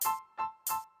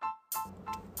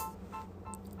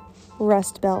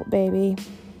Rust Belt, baby.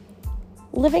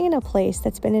 Living in a place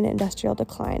that's been in industrial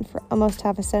decline for almost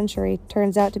half a century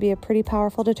turns out to be a pretty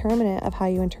powerful determinant of how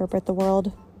you interpret the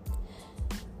world.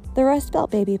 The Rust Belt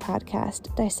Baby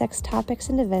podcast dissects topics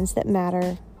and events that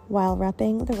matter while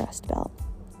repping the Rust Belt.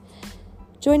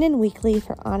 Join in weekly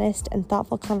for honest and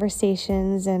thoughtful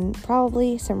conversations and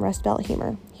probably some Rust Belt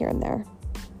humor here and there.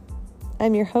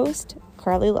 I'm your host,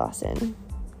 Karli Lawson.